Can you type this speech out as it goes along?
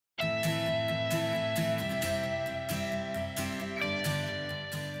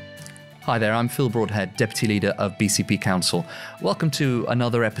Hi there, I'm Phil Broadhead, Deputy Leader of BCP Council. Welcome to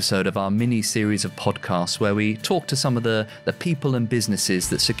another episode of our mini-series of podcasts where we talk to some of the people and businesses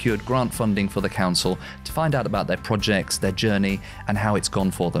that secured grant funding for the Council to find out about their projects, their journey, and how it's gone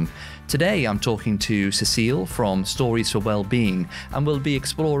for them. Today I'm talking to Cecile from Stories for Wellbeing, and we'll be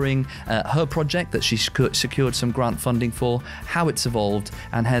exploring her project that she secured some grant funding for, how it's evolved,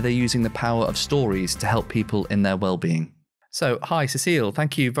 and how they're using the power of stories to help people in their well-being. So, hi Cecile,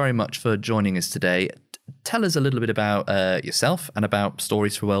 thank you very much for joining us today. Tell us a little bit about yourself and about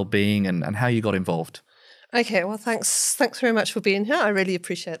Stories for Wellbeing and how you got involved. Okay, well, thanks very much for being here. I really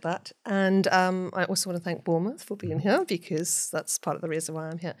appreciate that. And I also want to thank Bournemouth for being here because that's part of the reason why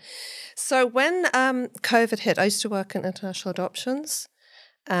I'm here. So when COVID hit, I used to work in international adoptions,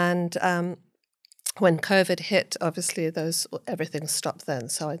 and when COVID hit, obviously everything stopped then.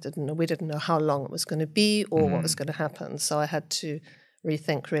 So we didn't know how long it was going to be or what was going to happen. So I had to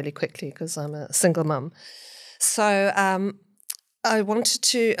rethink really quickly because I'm a single mum. So I wanted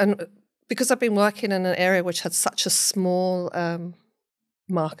to, and because I've been working in an area which had such a small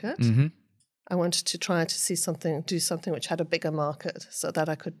market, I wanted to try to do something which had a bigger market so that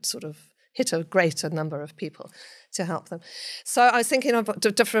I could sort of hit a greater number of people to help them. So I was thinking of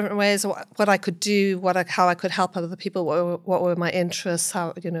different ways, what I could do, how I could help other people, what were my interests,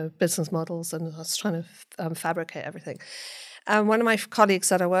 business models, and I was trying to fabricate everything. And one of my colleagues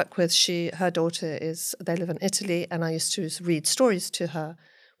that I work with, her daughter they live in Italy, and I used to read stories to her.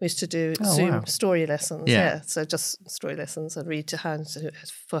 We used to do Zoom story lessons, so just story lessons and read to her and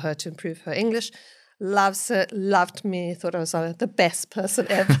for her to improve her English. Loves it, loved me, thought I was the best person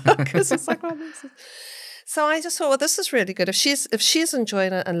ever because it's like, so I just thought, well, this is really good. If she's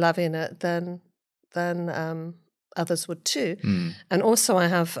enjoying it and loving it, then others would too. And also, I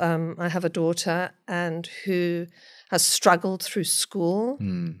have a daughter who has struggled through school,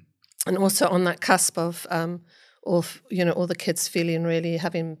 and also on that cusp of all the kids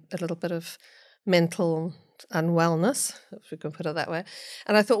having a little bit of mental unwellness, if we can put it that way.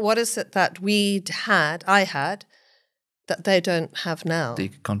 And I thought, what is it that I had, that they don't have now? That you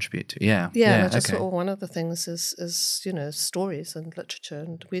could contribute to, yeah. And I just thought, one of the things is stories and literature,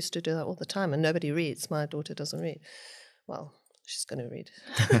 and we used to do that all the time, and nobody reads. My daughter doesn't read. Well, she's going to read.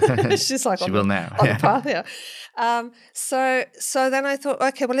 She's like, she will now. On the path, yeah. So then I thought,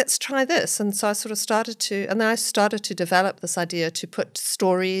 okay, well, let's try this. And so I sort of started to develop this idea to put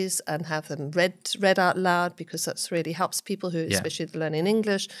stories and have them read out loud, because that's really helps people especially learning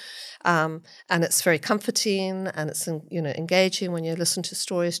English. And it's very comforting, and it's engaging when you listen to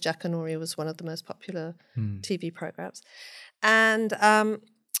stories. Jack and Ori was one of the most popular TV programs. And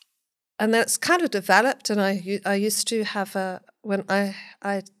then it's kind of developed, and I used to have when I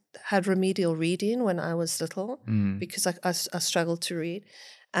had remedial reading when I was little, because I struggled to read.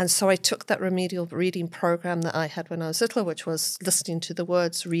 And so I took that remedial reading program that I had when I was little, which was listening to the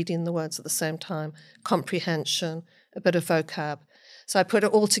words, reading the words at the same time, comprehension, a bit of vocab. So I put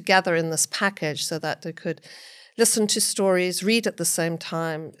it all together in this package so that they could listen to stories, read at the same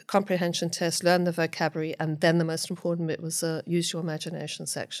time, comprehension test, learn the vocabulary, and then the most important bit was the use your imagination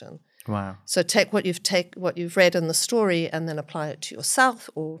section. Wow. So take what you've read in the story and then apply it to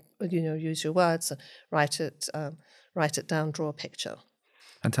yourself, or use your words and write it down, draw a picture.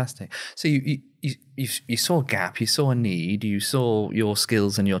 Fantastic. So you saw a gap, you saw a need, you saw your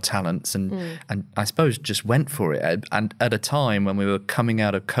skills and your talents, and I suppose just went for it. And at a time when we were coming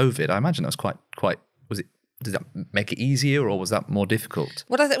out of COVID, I imagine that was quite. Did that make it easier, or was that more difficult?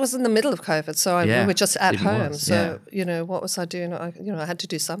 Well, it was in the middle of COVID, so we were just at home. So, what was I doing? I had to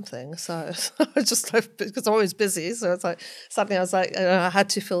do something. So I just, because I'm always busy. So it's like, suddenly I was like, I had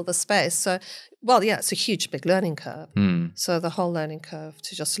to fill the space. So, it's a huge, big learning curve. So the whole learning curve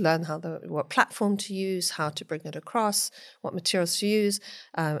to just learn what platform to use, how to bring it across, what materials to use,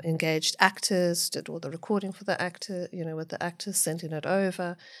 engaged actors, did all the recording for the actor, with the actors, sending it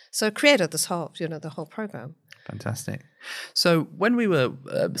over. So created this whole, the whole program. Fantastic. So when we were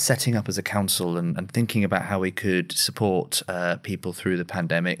setting up as a council and thinking about how we could support people through the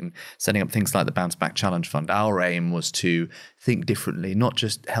pandemic and setting up things like the Bounce Back Challenge Fund, our aim was to think differently, not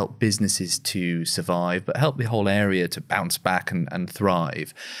just help businesses to survive, but help the whole area to bounce back and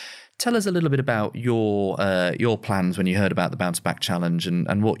thrive. Tell us a little bit about your plans when you heard about the Bounce Back Challenge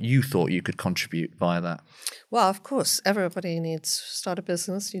and what you thought you could contribute via that. Well, of course, everybody needs to start a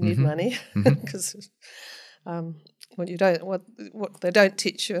business. You need money because what they don't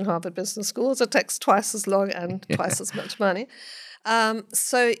teach you in Harvard Business Schools, it takes twice as long and twice as much money. And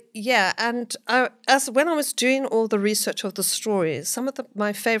when I was doing all the research of the stories, some of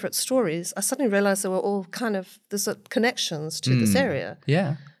my favorite stories, I suddenly realized they were all there's connections to this area.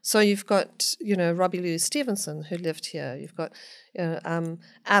 Yeah. So you've got, Robbie Louise Stevenson, who lived here. You've got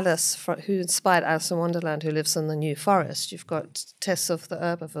Alice, who inspired Alice in Wonderland, who lives in the New Forest. You've got Tess of the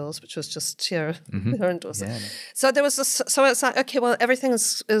Herbervilles, which was just here in Dorset. Yeah. So there was so it's like, okay, well, everything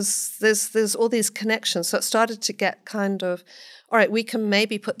is there's all these connections. So it started to get kind of, all right, we can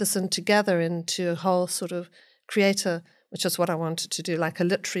maybe put this together into a whole sort of creator, which is what I wanted to do, like a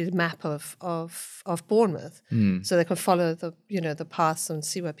literary map of Bournemouth, so they can follow the paths and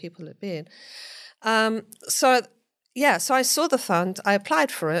see where people have been. So I saw the fund. I applied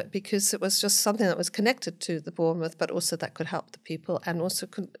for it because it was just something that was connected to the Bournemouth, but also that could help the people and also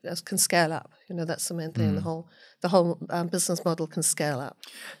can scale up. That's the main thing. The whole business model can scale up.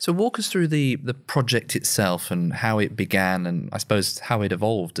 So walk us through the project itself and how it began, and I suppose how it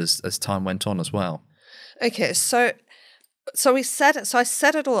evolved as time went on as well. Okay, so we set it. So I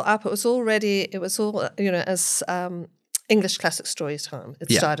set it all up. It was all as English classic story time.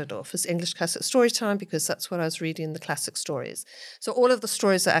 It started off as English classic story time because that's what I was reading, the classic stories. So all of the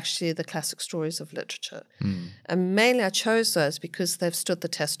stories are actually the classic stories of literature. And mainly I chose those because they've stood the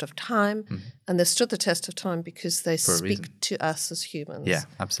test of time, and they've stood the test of time because they speak to us as humans. Yeah,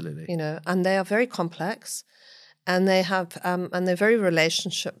 absolutely. And they are very complex, and they have and they're very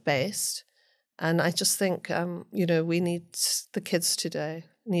relationship based. And I just think, we need the kids today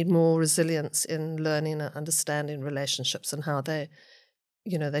need more resilience in learning and understanding relationships and how they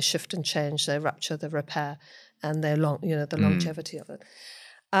shift and change, they rupture, they repair, and the longevity of it.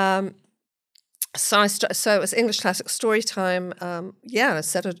 So it was English classic story time. I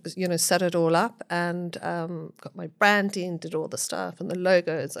set it all up and got my branding, did all the stuff and the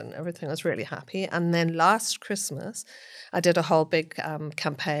logos and everything. I was really happy. And then last Christmas, I did a whole big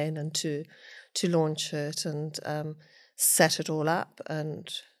campaign and to launch it and set it all up and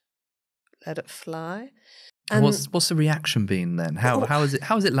let it fly. And what's the reaction been then? How has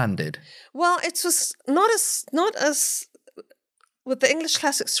it landed? Well, it was not as with the English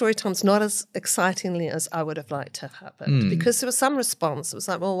classic story times, not as excitingly as I would have liked to have happened, because there was some response. It was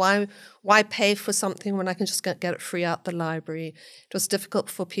like, well, why pay for something when I can just get it free out the library? It was difficult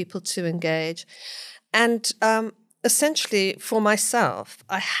for people to engage. And essentially, for myself,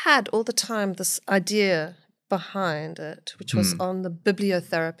 I had all the time this idea behind it, which was on the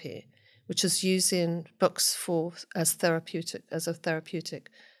bibliotherapy, which is using books as a therapeutic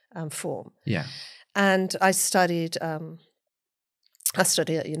form. Yeah. And I studied at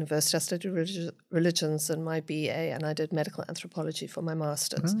university. I studied religions in my BA, and I did medical anthropology for my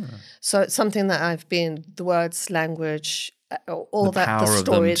master's. So it's something that I've been, the words, language, all that, the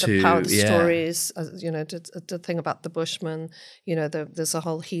stories, the power of the stories, the thing about the Bushmen, there's a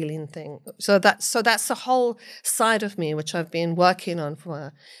whole healing thing. So that's the whole side of me, which I've been working on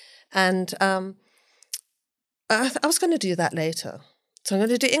for. And I was going to do that later. So I'm going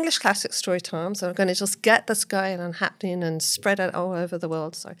to do English classic story time. So I'm going to just get this going and happening and spread it all over the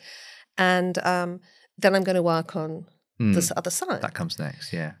world. And then I'm going to work on this other side. That comes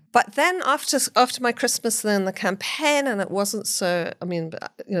next, yeah. But then after my Christmas, then the campaign, and it wasn't so,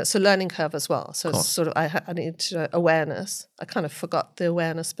 it's a learning curve as well. So it's sort of, I need awareness. I kind of forgot the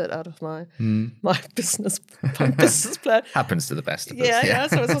awareness bit out of my business plan. Happens to the best of us. Yeah.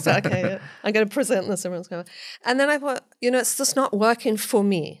 So it's also, okay, I'm going to present this, everyone's going to. And then I thought, it's just not working for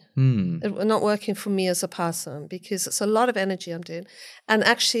me. It's not working for me as a person because it's a lot of energy I'm doing. And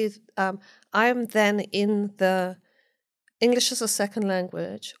actually, I'm then in the English as a second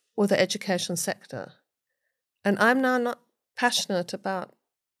language or the education sector. And I'm now not passionate about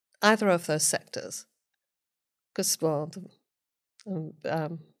either of those sectors because,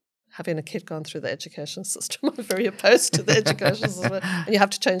 having a kid gone through the education system, I'm very opposed to the education system. And you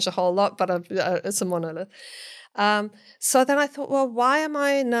have to change a whole lot, but it's a monolith. So then I thought, well, why am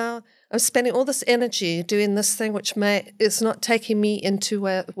I now? I'm spending all this energy doing this thing which is not taking me into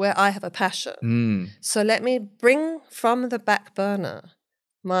where I have a passion. So let me bring from the back burner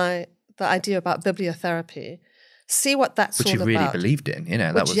the idea about bibliotherapy, see what that's all about. Which you really believed in,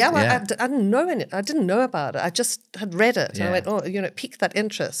 I didn't know I didn't know about it. I just had read it. And I went, it piqued that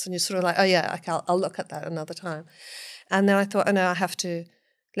interest. And you're sort of like, oh yeah, I'll look at that another time. And then I thought, oh no, I have to.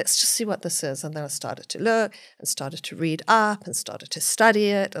 Let's just see what this is. And then I started to look and started to read up and started to study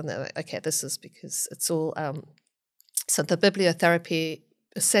it. And then, okay, this is because it's all, so the bibliotherapy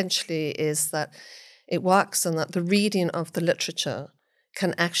essentially is that it works and that the reading of the literature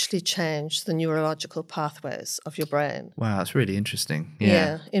can actually change the neurological pathways of your brain. Wow, that's really interesting.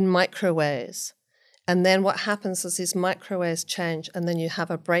 Yeah, in micro ways. And then what happens is these micro ways change and then you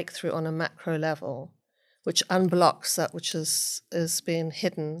have a breakthrough on a macro level, which unblocks that which is being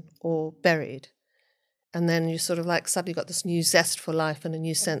hidden or buried. And then you sort of like suddenly got this new zest for life and a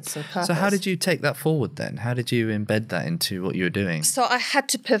new sense and purpose. So how did you take that forward then? How did you embed that into what you were doing? So I had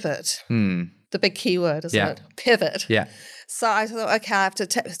to pivot. The big key word, isn't it? Pivot. Yeah. So I thought, okay, I have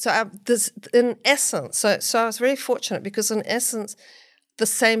to in essence, so I was very fortunate because in essence, the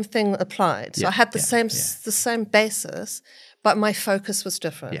same thing applied. So I had the same basis, but my focus was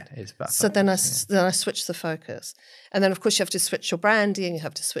different. Yeah, it's about so focus, then I switched the focus. And then of course you have to switch your branding, you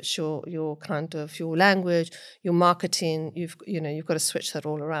have to switch your kind of your language, your marketing, you've got to switch that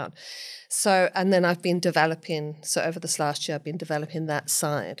all around. So and then I've been developing, so over this last year I've been developing that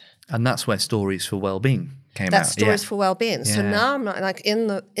side. And that's where Stories for Wellbeing came out. That's Stories for Wellbeing. Yeah. So now I'm not like in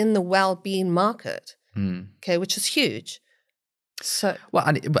the well-being market, okay, which is huge. So well,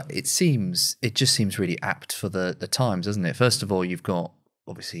 and it just seems really apt for the times, doesn't it? First of all, you've got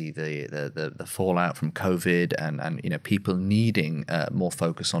obviously the fallout from COVID and people needing more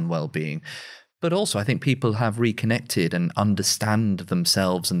focus on well-being. But also, I think people have reconnected and understand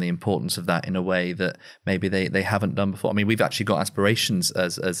themselves and the importance of that in a way that maybe they haven't done before. I mean, we've actually got aspirations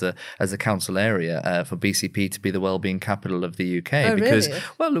as a council area for BCP to be the wellbeing capital of the UK because, really?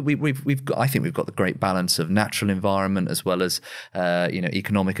 well, we've got, I think we've got the great balance of natural environment as well as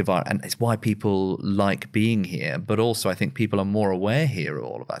economic environment, and it's why people like being here. But also, I think people are more aware here of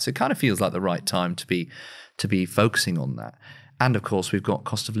all of that, so it kind of feels like the right time to be focusing on that. And of course, we've got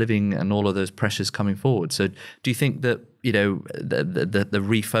cost of living and all of those pressures coming forward. So, do you think that the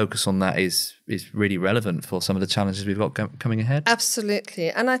refocus on that is really relevant for some of the challenges we've got coming ahead? absolutely,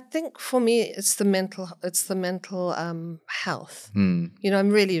 and I think for me, it's the mental health. I'm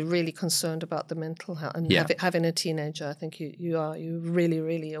really, really concerned about the mental health, and having a teenager. I think you're really,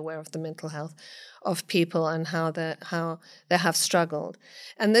 really aware of the mental health of people and how they have struggled,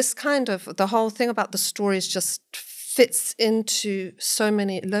 and this kind of the whole thing about the stories just fits into so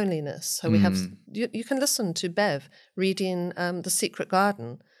many loneliness. So we have, you can listen to Bev reading The Secret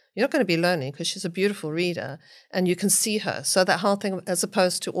Garden. You're not going to be lonely because she's a beautiful reader and you can see her. So that whole thing, as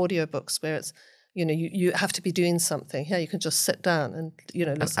opposed to audiobooks where it's, you have to be doing something. Here you can just sit down and,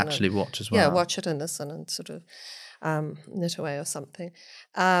 listen. And actually watch as well. Yeah, watch it and listen and sort of knit away or something.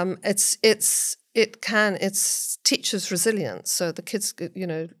 It teaches resilience. So the kids,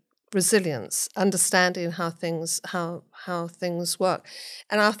 resilience, understanding how things work,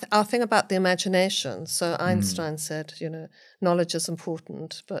 and our thing about the imagination. So Einstein said, knowledge is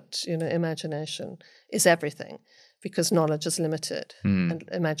important, but imagination is everything, because knowledge is limited and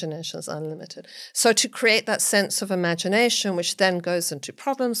imagination is unlimited. So to create that sense of imagination, which then goes into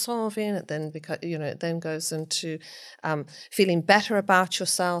problem solving, it then goes into feeling better about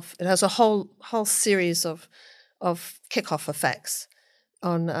yourself. It has a whole series of kickoff effects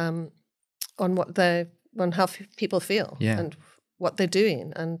on how people feel and what they're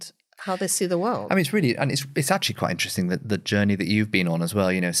doing and how they see the world. I mean, it's actually quite interesting that the journey that you've been on as well.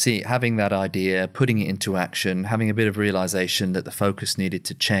 Having that idea, putting it into action, having a bit of realization that the focus needed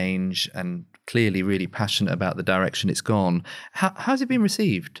to change, and clearly really passionate about the direction it's gone. How's it been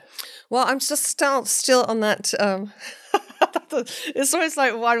received? Well, I'm just still on that. It's always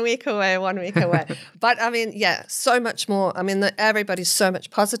like 1 week away. But I mean, so much more. I mean, everybody's so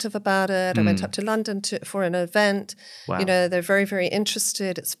much positive about it. I went up to London for an event. Wow. They're very, very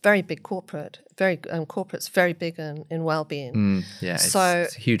interested. It's very big corporate. Corporate's very big in well-being. It's a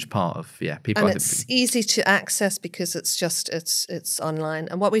huge part of people. And it's easy to access because it's online.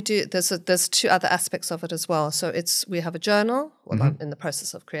 And what we do, there's two other aspects of it as well. So we have a journal. Well, I'm in the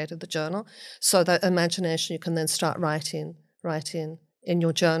process of creating the journal. So that imagination, you can then start writing in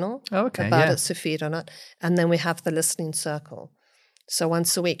your journal about it, to feed on it. And then we have the listening circle. So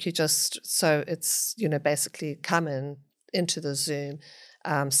once a week, it's basically come into the Zoom.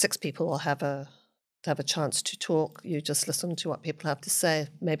 6 people will have a chance to talk. You just listen to what people have to say.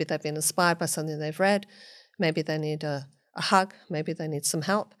 Maybe they've been inspired by something they've read. Maybe they need a hug. Maybe they need some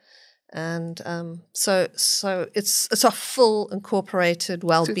help. And so it's a full incorporated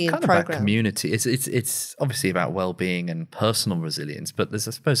well-being program. It's program. About community. It's obviously about well-being and personal resilience, but there's,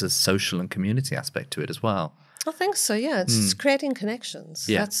 I suppose, a social and community aspect to it as well. I think so. Yeah, it's creating connections.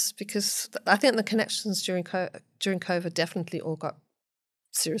 Yeah. That's because I think the connections during COVID definitely all got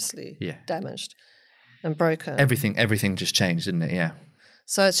seriously damaged and broken. Everything just changed, didn't it? Yeah.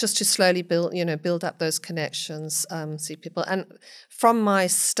 So it's just to slowly build up those connections, see people. And from my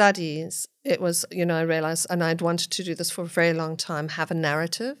studies, it was, I realized, and I'd wanted to do this for a very long time, have a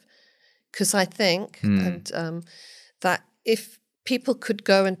narrative. Because I think that if people could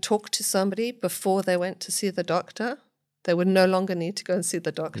go and talk to somebody before they went to see the doctor, They would no longer need to go and see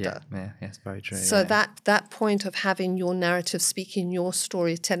the doctor. Yes, very true. So that point of having your narrative, speaking your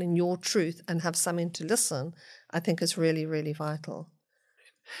story, telling your truth, and have something to listen, I think is really, really vital.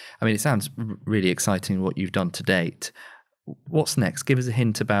 I mean, it sounds really exciting what you've done to date. What's next? Give us a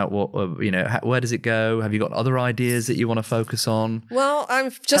hint about what, where does it go? Have you got other ideas that you want to focus on? Well,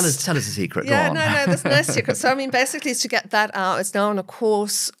 I'm just... Tell us a secret. Yeah, Go on. no, there's no secret. So, I mean, basically, it's to get that out. It's now on a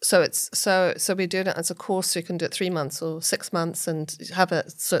course. So we're doing it as a course. So you can do it 3 months or 6 months and have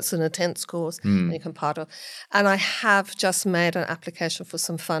it. So it's an intense course and you can part of. And I have just made an application for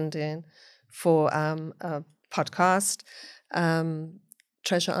some funding for a podcast,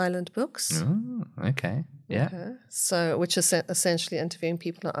 Treasure Island Books. Oh, okay. Yeah. Okay. So, which is essentially interviewing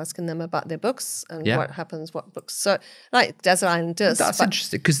people and asking them about their books and what happens, what books. So, like Desert Island does. That's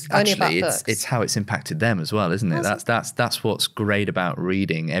interesting because actually it's how it's impacted them as well, isn't it? That's what's great about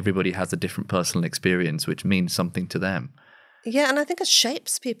reading. Everybody has a different personal experience, which means something to them. Yeah, and I think it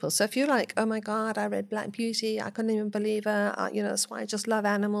shapes people. So if you're like, oh my God, I read Black Beauty, I couldn't even believe it. That's why I just love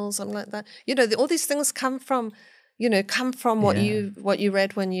animals. I'm like that. All these things come from what you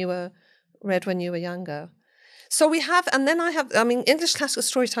read when you were younger. So we have, and then English Classical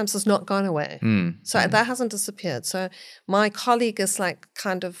Storytimes has not gone away. That hasn't disappeared. So my colleague is like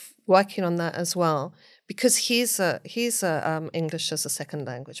kind of working on that as well because he's a English as a second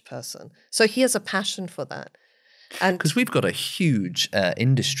language person. So he has a passion for that. Because we've got a huge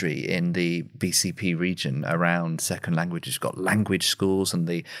industry in the BCP region around second languages. We've got language schools and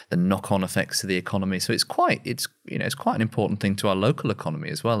the knock-on effects to the economy. So it's quite an important thing to our local economy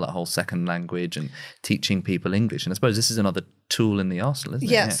as well, that whole second language and teaching people English. And I suppose this is another tool in the arsenal, isn't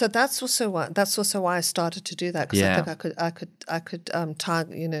it? Yeah. So that's also why I started to do that, because I think I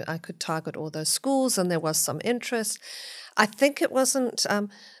could target all those schools, and there was some interest. I think it wasn't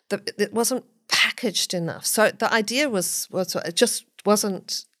packaged enough. So the idea was it just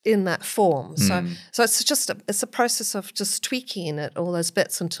wasn't in that form. So it's a process of just tweaking it, all those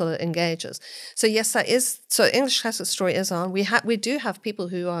bits, until it engages. So yes, that is. So English Classic Story is on. We do have people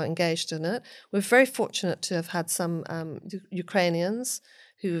who are engaged in it. We're very fortunate to have had some Ukrainians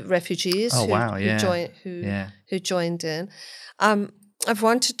refugees who joined in. I've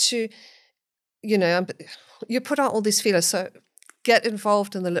wanted to, you put out all these feelers. So get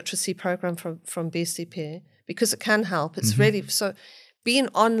involved in the literacy program from BCP, because it can help. It's really so. Being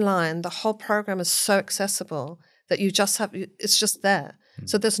online, the whole program is so accessible that it's just there.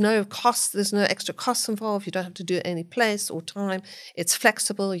 So there's no cost, there's no extra costs involved. You don't have to do it any place or time. It's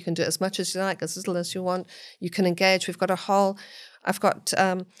flexible. You can do it as much as you like, as little as you want. You can engage. So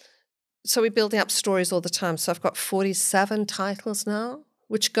we're building up stories all the time. So I've got 47 titles now,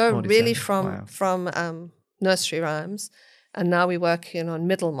 which go really from nursery rhymes. And now we're working on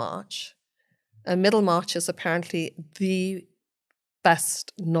Middlemarch. And Middlemarch is apparently the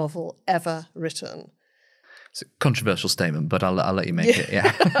best novel ever written. It's a controversial statement, but I'll let you make it.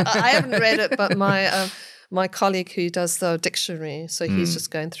 Yeah, I haven't read it, but my colleague who does the dictionary, so he's just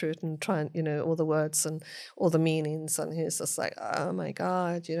going through it and trying, all the words and all the meanings, and he's just like, oh my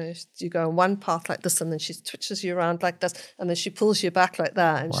God, you go on one path like this, and then she twitches you around like this, and then she pulls you back like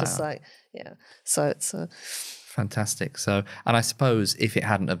that, and she's like, yeah. So it's fantastic. So, and I suppose if it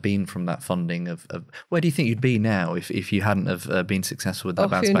hadn't have been from that funding of where do you think you'd be now if you hadn't have been successful with that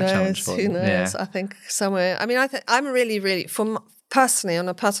bounce back challenge? Who knows? I think somewhere. I mean, I'm really, really, personally, on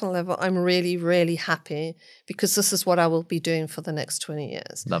a personal level, I'm really, really happy, because this is what I will be doing for the next 20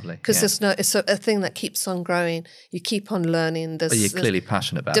 years. Lovely. Because it's a thing that keeps on growing. You keep on learning. But you're clearly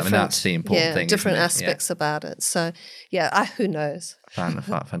passionate about it. I mean, that's the important thing. Different aspects about it. So, who knows?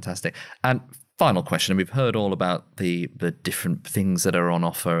 Fantastic. And final question, and we've heard all about the different things that are on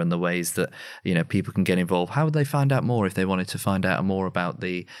offer and the ways that people can get involved. How would they find out more if they wanted to find out more about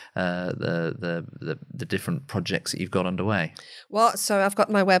the different projects that you've got underway? Well, so I've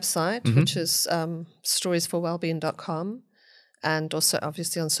got my website, which is storiesforwellbeing.com, and also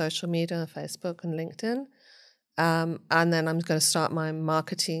obviously on social media, Facebook and LinkedIn. And then I'm going to start my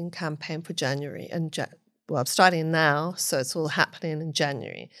marketing campaign for January. And I'm starting now, so it's all happening in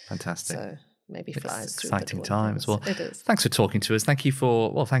January. Fantastic. So maybe flies through. Exciting times. Well, it is. Thanks for talking to us. Thank you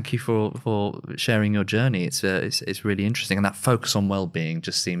for sharing your journey. It's really interesting, and that focus on well-being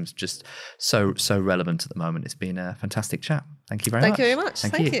just seems so relevant at the moment. It's been a fantastic chat. Thank you very much. Thank you very much.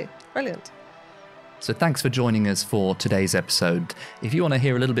 Thank you. Brilliant. So thanks for joining us for today's episode. If you want to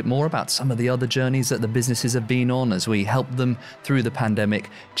hear a little bit more about some of the other journeys that the businesses have been on as we help them through the pandemic,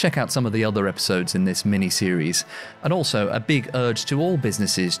 check out some of the other episodes in this mini-series. And also a big urge to all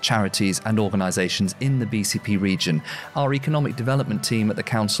businesses, charities and organisations in the BCP region. Our economic development team at the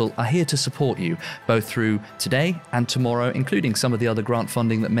Council are here to support you, both through today and tomorrow, including some of the other grant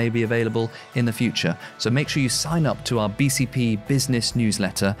funding that may be available in the future. So make sure you sign up to our BCP business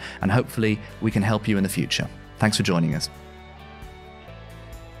newsletter and hopefully we can help you in the future. Thanks for joining us.